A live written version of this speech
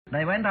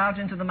they went out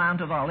into the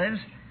Mount of Olives,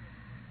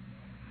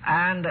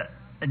 and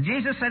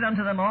Jesus said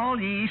unto them, All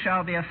ye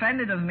shall be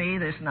offended of me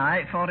this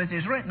night, for it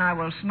is written, I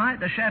will smite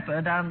the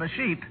shepherd, and the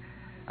sheep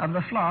of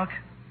the flock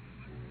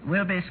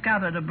will be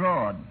scattered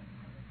abroad.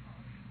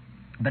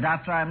 But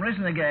after I am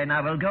risen again,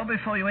 I will go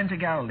before you into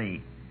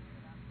Galilee.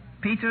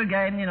 Peter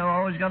again,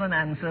 always got an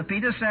answer.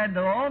 Peter said,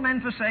 Though all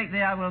men forsake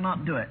thee, I will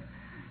not do it.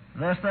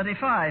 Verse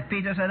 35,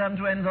 Peter said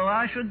unto him, Though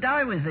I should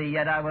die with thee,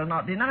 yet I will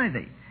not deny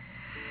thee.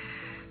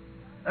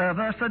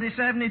 Verse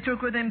 37, he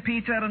took with him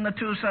Peter and the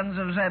two sons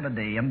of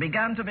Zebedee, and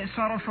began to be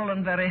sorrowful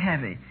and very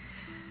heavy.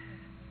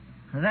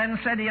 Then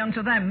said he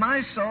unto them,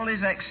 My soul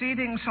is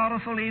exceeding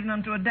sorrowful even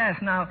unto a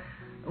death. Now,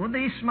 would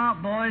these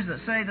smart boys that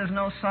say there's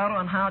no sorrow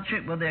and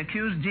hardship, would they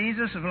accuse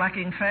Jesus of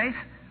lacking faith?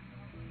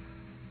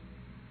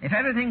 If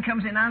everything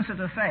comes in answer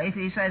to faith,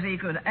 he says he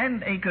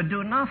could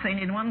do nothing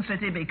in one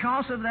city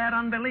because of their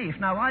unbelief.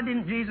 Now, why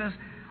didn't Jesus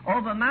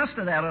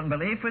overmaster their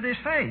unbelief with his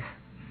faith?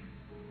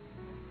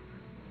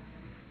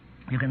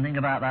 You can think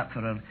about that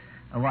for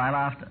a while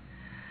after.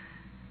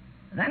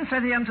 Then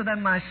said he unto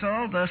them, My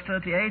soul, verse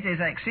 38, is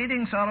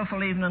exceeding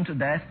sorrowful even unto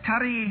death.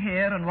 Tarry ye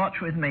here and watch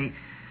with me.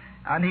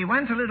 And he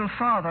went a little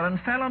farther and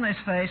fell on his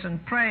face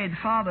and prayed,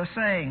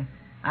 saying,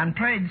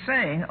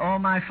 O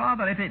my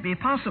Father, if it be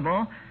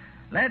possible,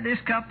 let this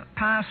cup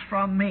pass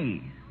from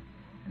me.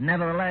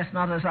 Nevertheless,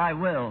 not as I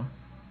will,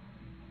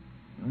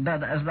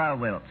 but as thou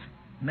wilt.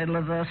 Middle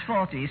of verse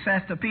 40, he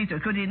saith to Peter,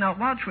 Could ye not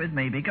watch with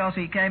me, because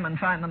he came and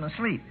found them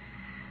asleep?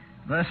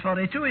 Verse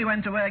 42, he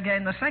went away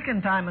again the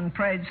second time and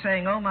prayed,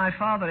 saying, O my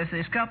Father, if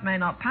this cup may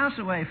not pass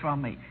away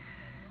from me,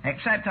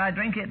 except I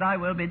drink it, thy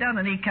will be done.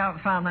 And he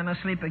found them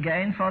asleep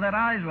again, for their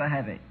eyes were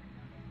heavy.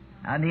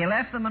 And he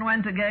left them and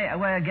went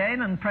away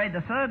again and prayed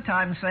the third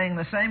time, saying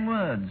the same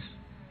words.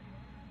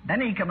 Then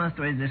he cometh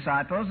to his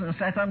disciples and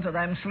saith unto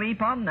them,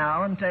 Sleep on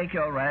now and take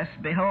your rest.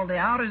 Behold, the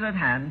hour is at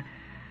hand,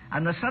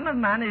 and the Son of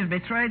Man is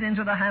betrayed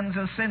into the hands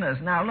of sinners.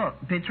 Now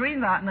look, between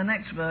that and the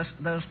next verse,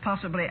 there's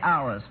possibly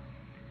hours.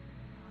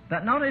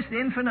 But notice the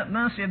infinite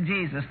mercy of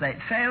Jesus. They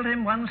failed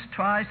him once,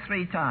 twice,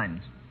 three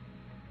times.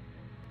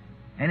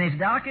 In his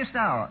darkest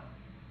hour.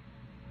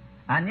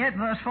 And yet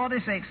verse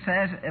 46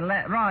 says,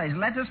 Rise,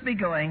 let us be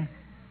going.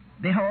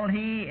 Behold,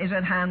 he is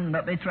at hand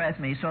that betrayeth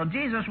me. So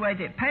Jesus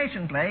waited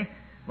patiently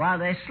while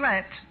they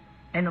slept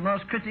in the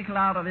most critical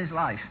hour of his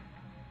life.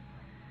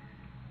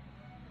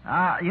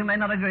 You may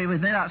not agree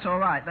with me, that's all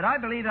right. But I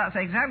believe that's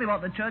exactly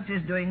what the church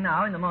is doing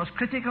now in the most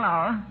critical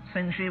hour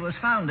since she was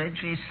founded.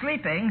 She's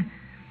sleeping,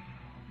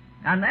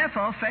 and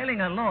therefore failing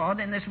her Lord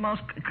in this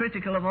most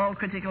critical of all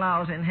critical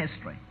hours in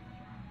history.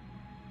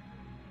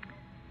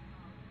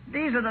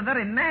 These are the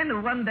very men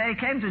who one day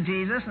came to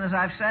Jesus, and as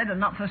I've said, and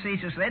not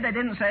facetiously, they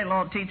didn't say,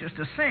 Lord, teach us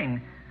to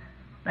sing.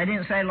 They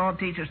didn't say, Lord,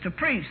 teach us to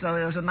preach, though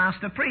he was a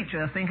master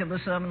preacher. Think of the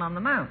Sermon on the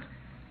Mount.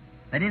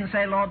 They didn't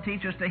say, Lord,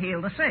 teach us to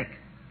heal the sick.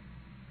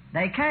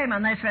 They came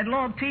and they said,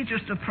 Lord, teach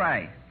us to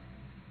pray.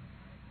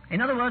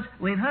 In other words,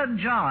 we've heard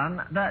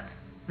John that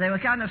they were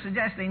kind of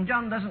suggesting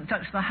John doesn't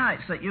touch the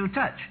heights that you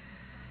touch.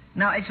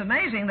 Now, it's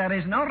amazing there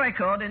is no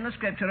record in the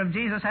Scripture of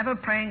Jesus ever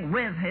praying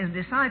with his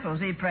disciples.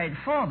 He prayed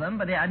for them,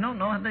 but I don't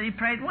know that he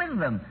prayed with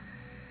them.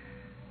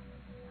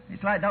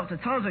 It's like Dr.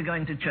 Tozer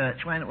going to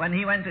church. When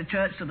he went to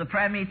church to the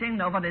prayer meeting,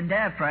 nobody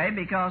dared pray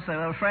because they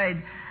were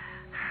afraid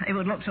it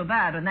would look so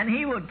bad. And then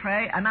he would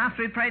pray, and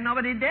after he prayed,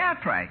 nobody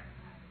dared pray.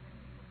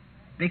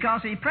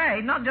 Because he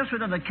prayed not just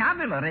with a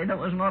vocabulary that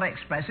was more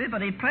expressive,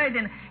 but he prayed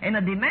in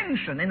a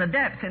dimension, in a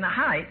depth, in a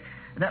height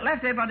that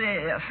left everybody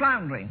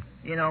floundering.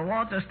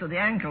 Waters to the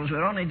ankles.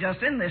 We're only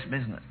just in this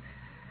business.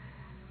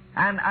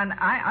 And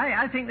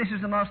I think this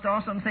is the most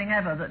awesome thing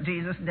ever that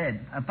Jesus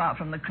did, apart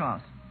from the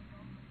cross.